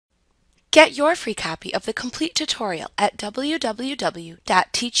Get your free copy of the complete tutorial at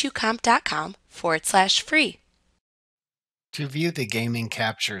www.teachucomp.com/free. To view the Gaming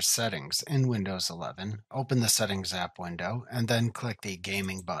Capture settings in Windows 11, open the Settings app window and then click the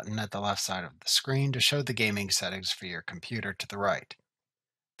Gaming button at the left side of the screen to show the gaming settings for your computer to the right.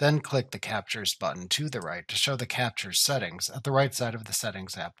 Then click the Captures button to the right to show the Captures settings at the right side of the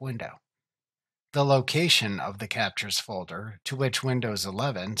Settings app window. The location of the Captures folder, to which Windows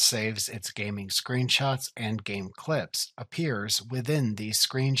 11 saves its gaming screenshots and game clips, appears within the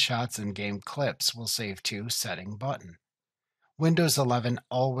Screenshots and Game Clips will save to setting button. Windows 11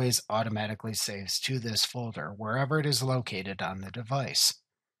 always automatically saves to this folder wherever it is located on the device.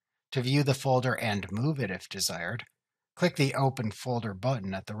 To view the folder and move it if desired, click the Open Folder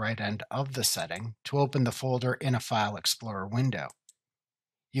button at the right end of the setting to open the folder in a File Explorer window.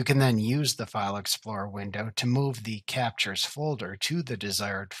 You can then use the File Explorer window to move the Captures folder to the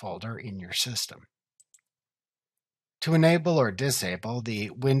desired folder in your system. To enable or disable the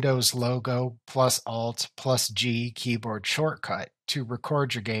Windows logo +Alt+G keyboard shortcut to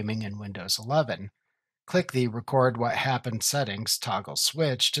record your gaming in Windows 11, click the Record What Happened settings toggle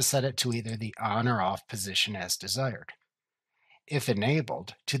switch to set it to either the on or off position as desired. If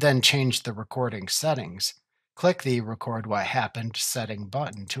enabled, to then change the recording settings, click the Record What Happened setting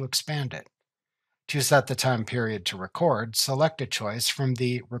button to expand it. To set the time period to record, select a choice from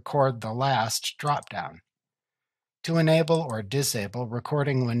the Record the Last dropdown. To enable or disable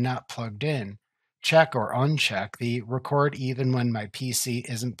recording when not plugged in, check or uncheck the Record Even When My PC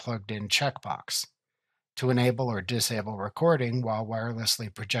Isn't Plugged In checkbox. To enable or disable recording while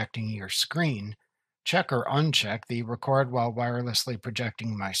wirelessly projecting your screen, check or uncheck the Record While Wirelessly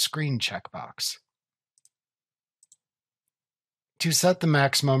Projecting My Screen checkbox. To set the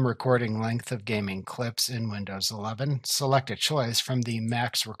maximum recording length of gaming clips in Windows 11, select a choice from the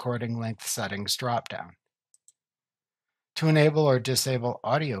Max Recording Length Settings dropdown. To enable or disable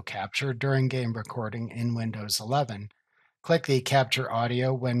audio capture during game recording in Windows 11, click the Capture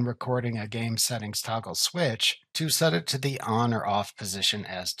Audio When Recording a Game Settings toggle switch to set it to the on or off position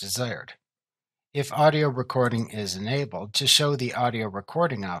as desired. If audio recording is enabled, to show the audio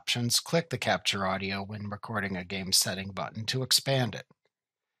recording options, click the Capture Audio When Recording a Game setting button to expand it.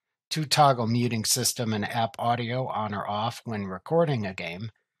 To toggle muting system and app audio on or off when recording a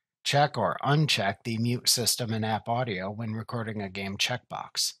game, check or uncheck the Mute System and App Audio when recording a game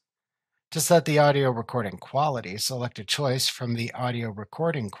checkbox. To set the audio recording quality, select a choice from the Audio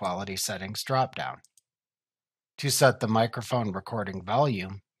Recording Quality Settings dropdown. To set the microphone recording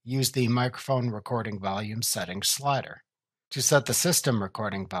volume, use the Microphone Recording Volume Settings slider. To set the system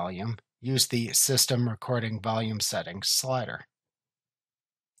recording volume, use the System Recording Volume Settings slider.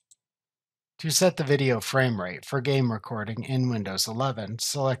 To set the video frame rate for game recording in Windows 11,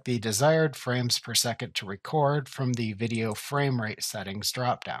 select the desired frames per second to record from the Video Frame Rate Settings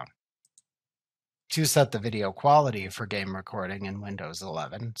dropdown. To set the video quality for game recording in Windows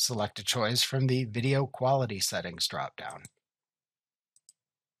 11, select a choice from the Video Quality Settings dropdown.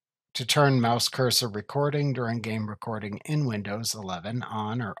 To turn mouse cursor recording during game recording in Windows 11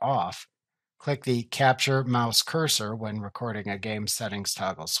 on or off, click the Capture Mouse Cursor when recording a game settings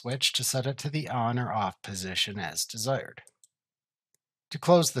toggle switch to set it to the on or off position as desired. To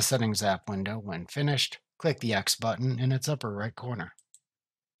close the Settings app window when finished, click the X button in its upper right corner.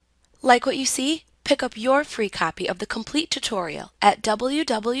 Like what you see? Pick up your free copy of the complete tutorial at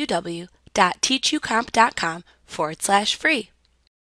www.teachucomp.com/free.